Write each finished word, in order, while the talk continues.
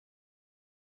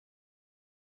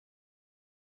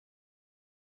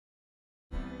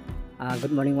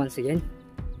Good morning once again.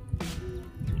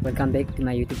 Welcome back to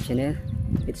my YouTube channel.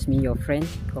 It's me, your friend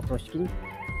Cockroach King.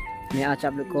 मैं आज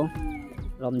आप लोग को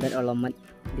लोमदैट और लोमट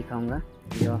दिखाऊंगा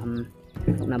जो हम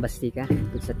नोकना बस्ती का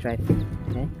तुत्सा ट्राइब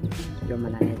है जो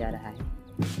मनाने जा रहा है।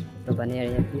 तो बने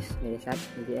रहिए प्लीज़ मेरे साथ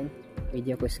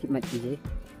वीडियो को स्किप मत कीजिए।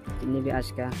 जितने भी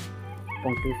आज का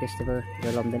पोंगटू फेस्टिवल जो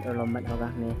लोमदैट और लोमट होगा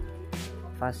मैं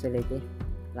फर्स्ट से लेके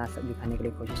लास्ट तक दिखाने के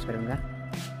लिए कोशिश करूँगा।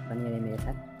 बने रहिए मेरे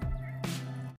साथ।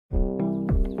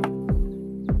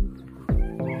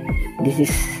 This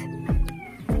is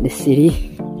the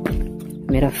city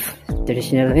made of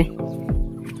traditional way.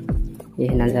 ये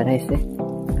नज़ारा है इससे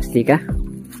बस्ती का,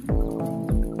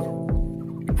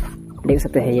 देख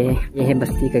सकते हैं। ये है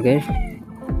बस्ती का घर।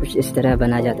 कुछ इस तरह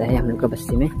बना जाता है हम लोग का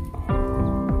बस्ती में।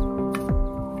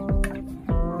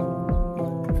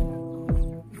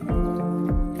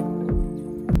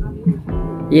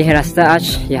 ये है रास्ता।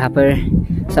 आज यहाँ पर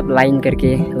सब लाइन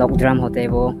करके लोग ड्रम होते हैं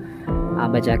वो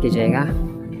बजा के जाएगा,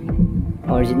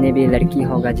 और जितने भी लड़की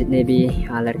होगा जितने भी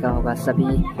लड़का होगा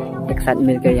सभी एक साथ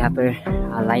मिलकर यहाँ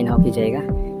पर लाइन होके जाएगा।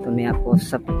 तो मैं आपको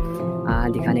सब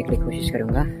दिखाने के लिए कोशिश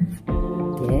करूँगा।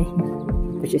 ये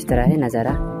कुछ इस तरह है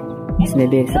नज़ारा। इसमें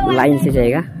भी सब लाइन से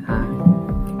जाएगा। हाँ,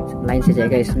 सब लाइन से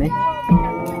जाएगा। इसमें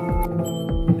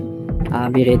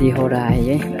अभी रेडी हो रहा है।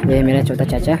 ये मेरा छोटा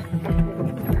चाचा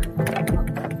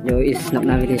जो इस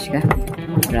नोकना विलेज का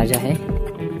राजा है।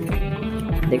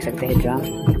 देख सकते हैं ड्रम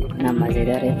ना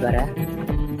मज़ेदार है बड़ा।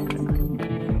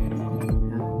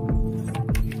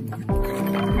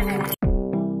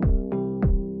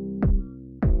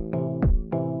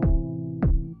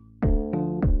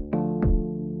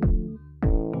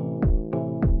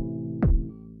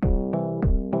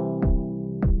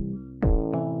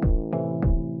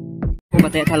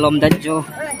 बताया था लोमदैट जो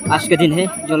आज का दिन है,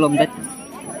 जो लोमदैट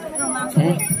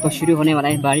है तो शुरू होने वाला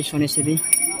है बारिश होने से भी,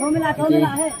 क्योंकि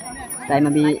टाइम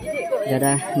अभी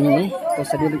ज़्यादा नहीं है। तो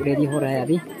सभी लोग रेडी हो रहा है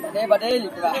अभी।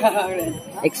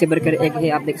 एक से बढ़कर एक है,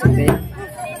 आप देख सकते हैं।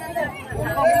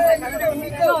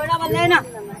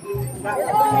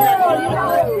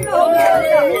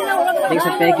 देख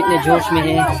सकते हैं कितने जोश में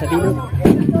है सभी लोग।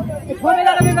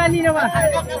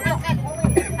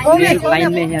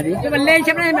 लाइन में है अभी।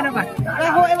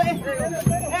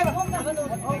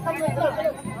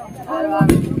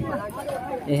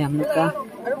 ये है हम लोग का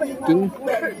किंग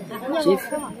चीफ।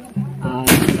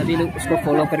 सभी लोग उसको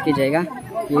फॉलो करके जाएगा।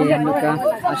 ये हम लोग का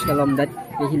आज का लोमदैट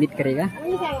यही लीड करेगा।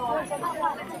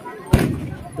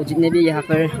 तो जितने भी यहाँ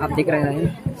पर आप देख रहे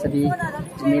हैं सभी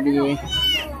जितने भी ये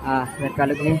लड़का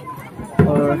लोग हैं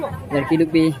और लड़की लोग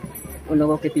भी उन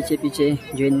लोगों के पीछे पीछे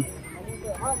ज्वाइन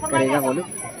करेगा। वो लोग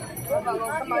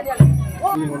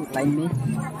लाइन में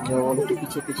जो वो लोग के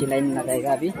पीछे पीछे लाइन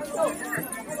लगाएगा अभी।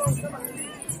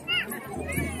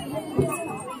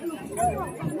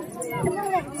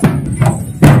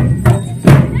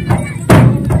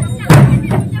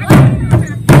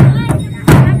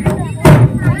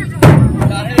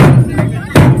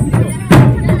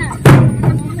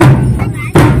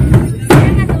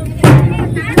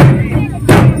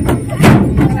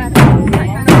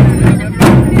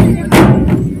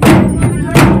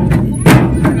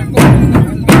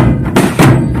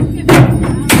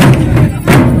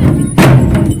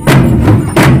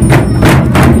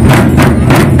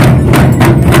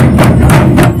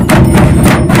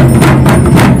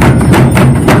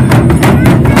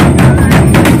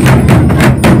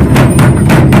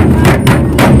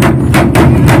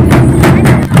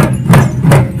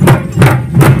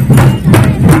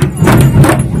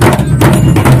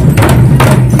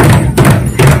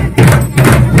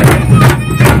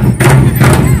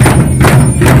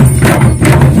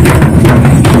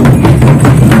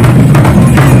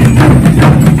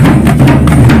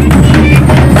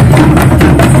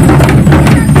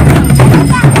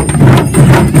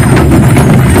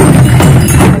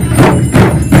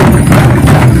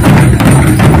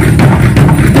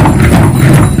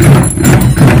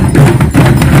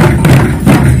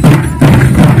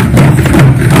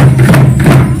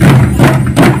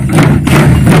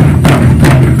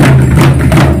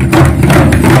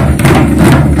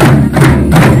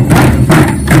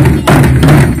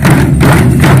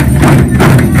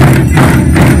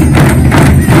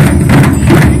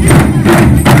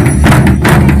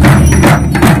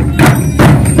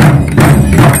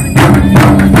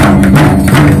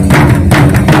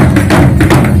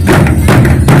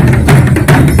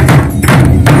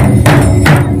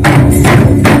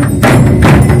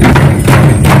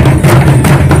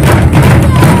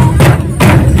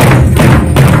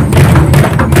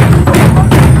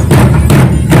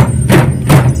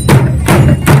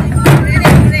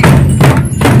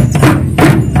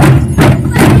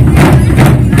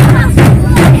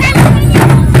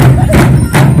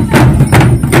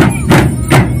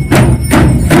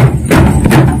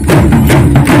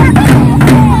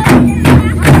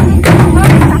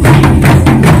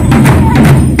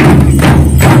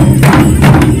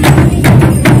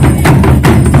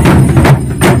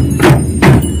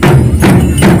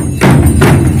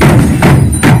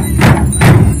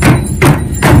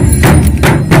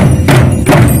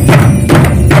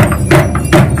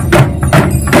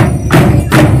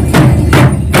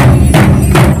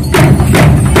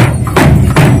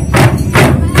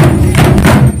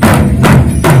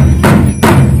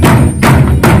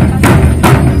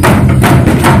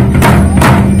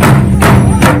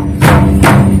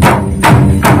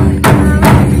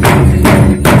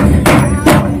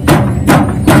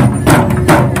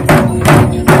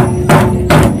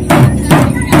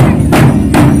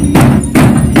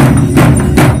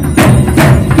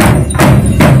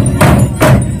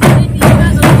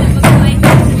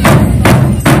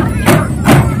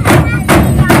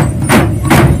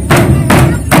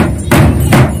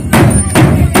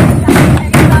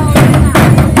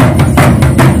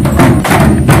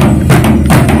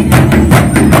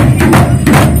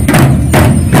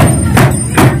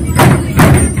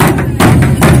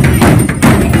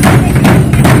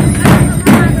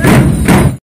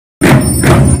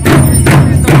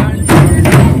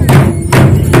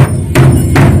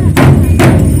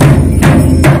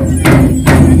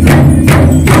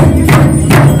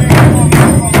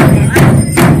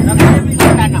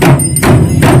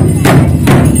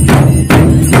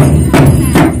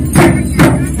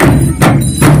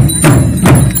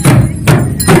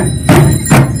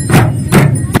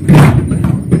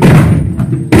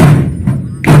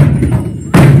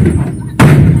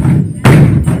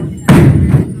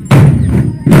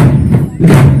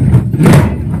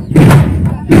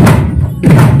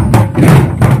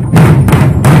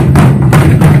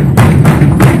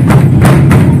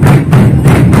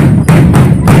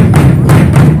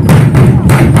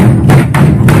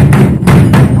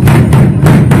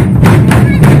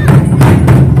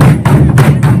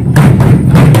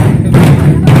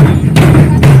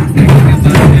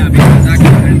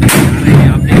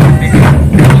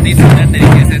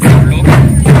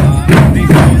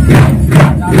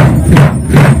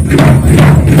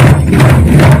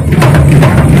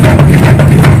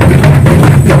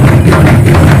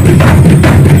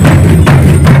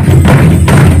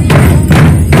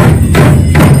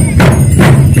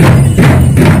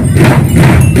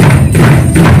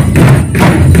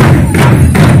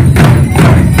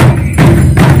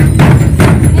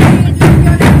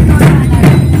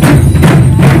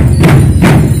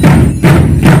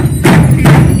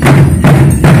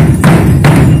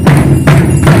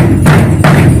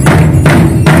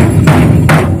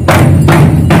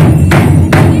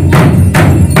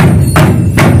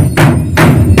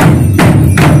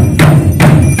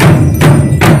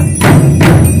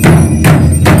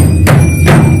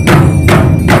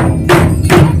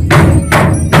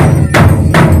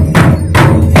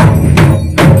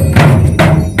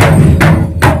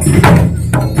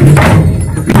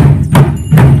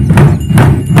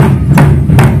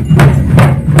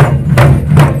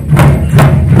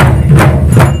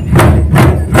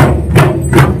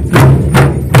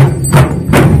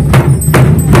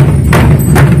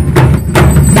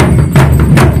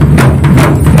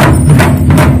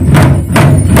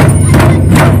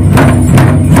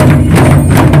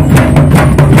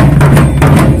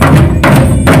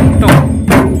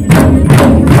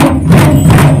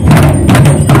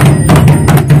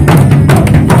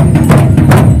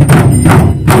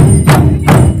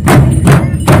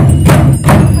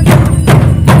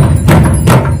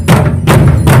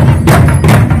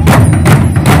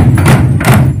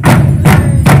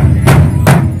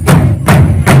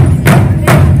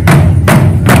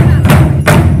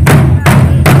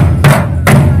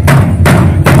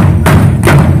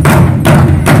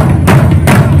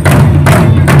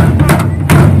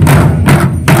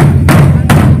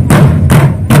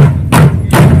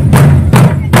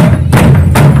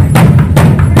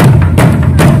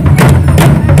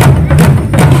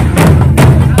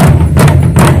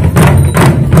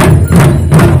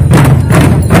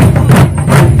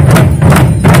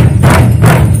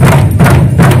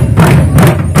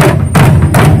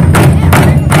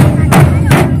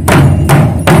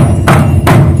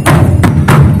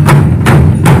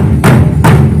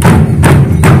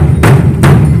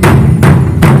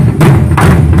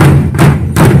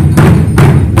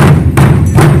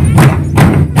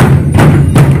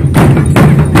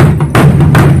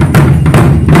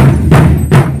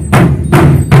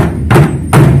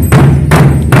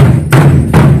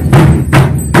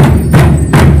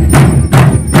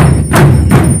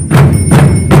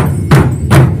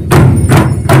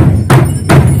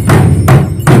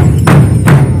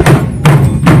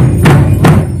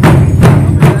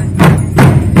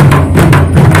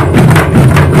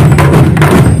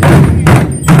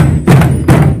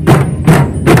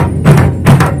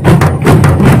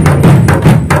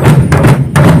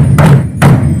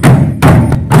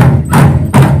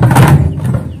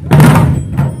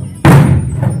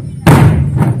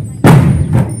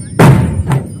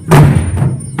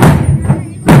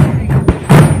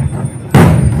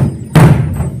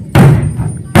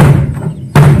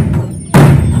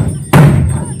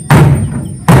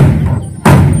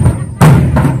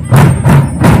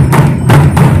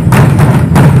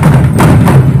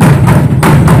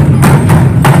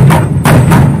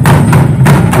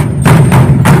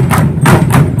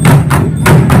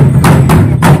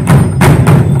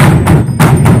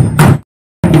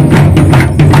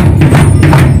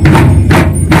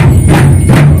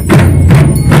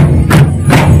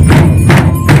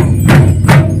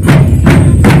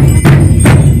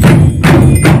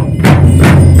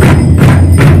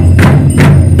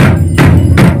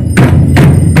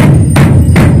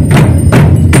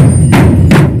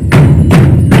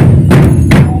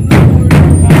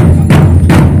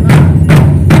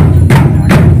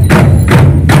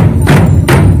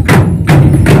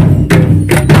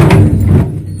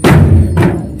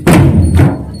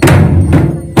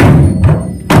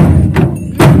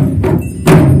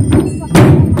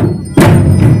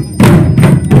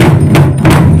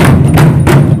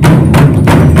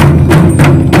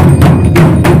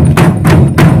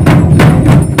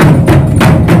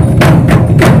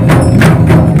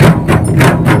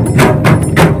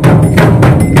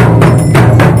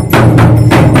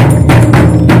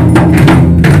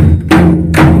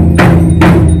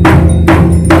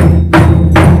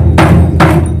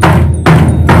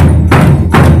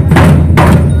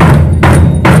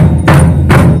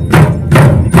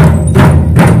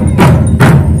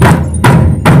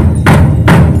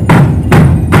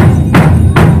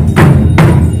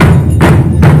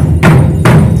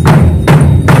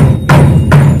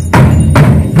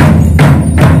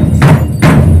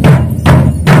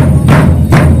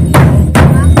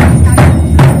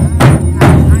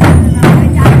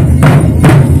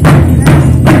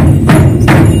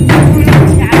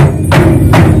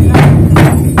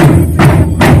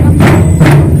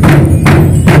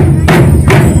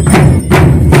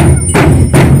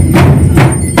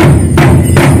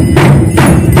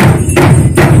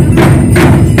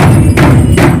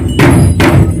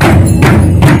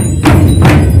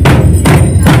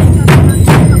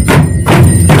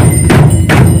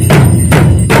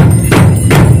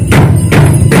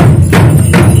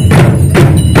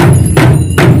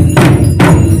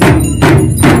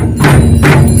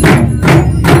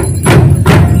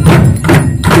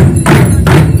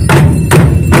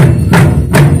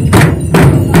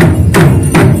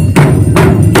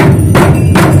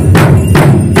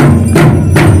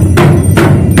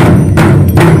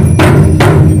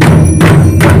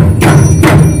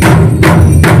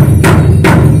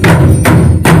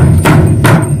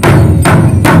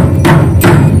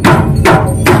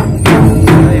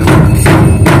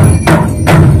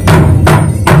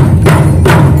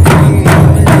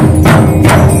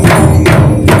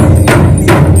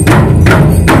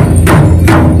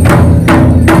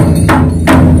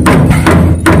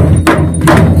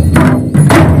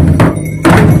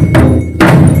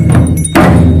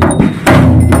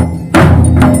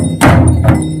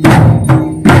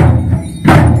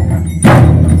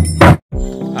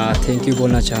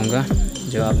 चाहूँगा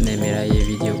जो आपने मेरा ये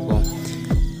वीडियो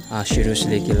को शुरू से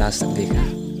लेके लास्ट तक देखा।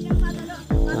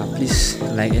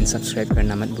 प्लीज़ लाइक एंड सब्सक्राइब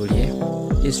करना मत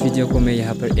भूलिए। इस वीडियो को मैं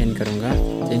यहाँ पर एंड करूँगा।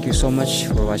 Thank you so much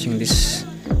for watching this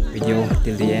video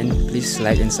till the end. Please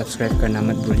like and subscribe करना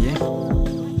मत भूलिए।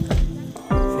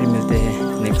 फिर मिलते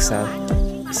हैं नेक्स्ट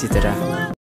साल इसी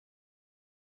तरह।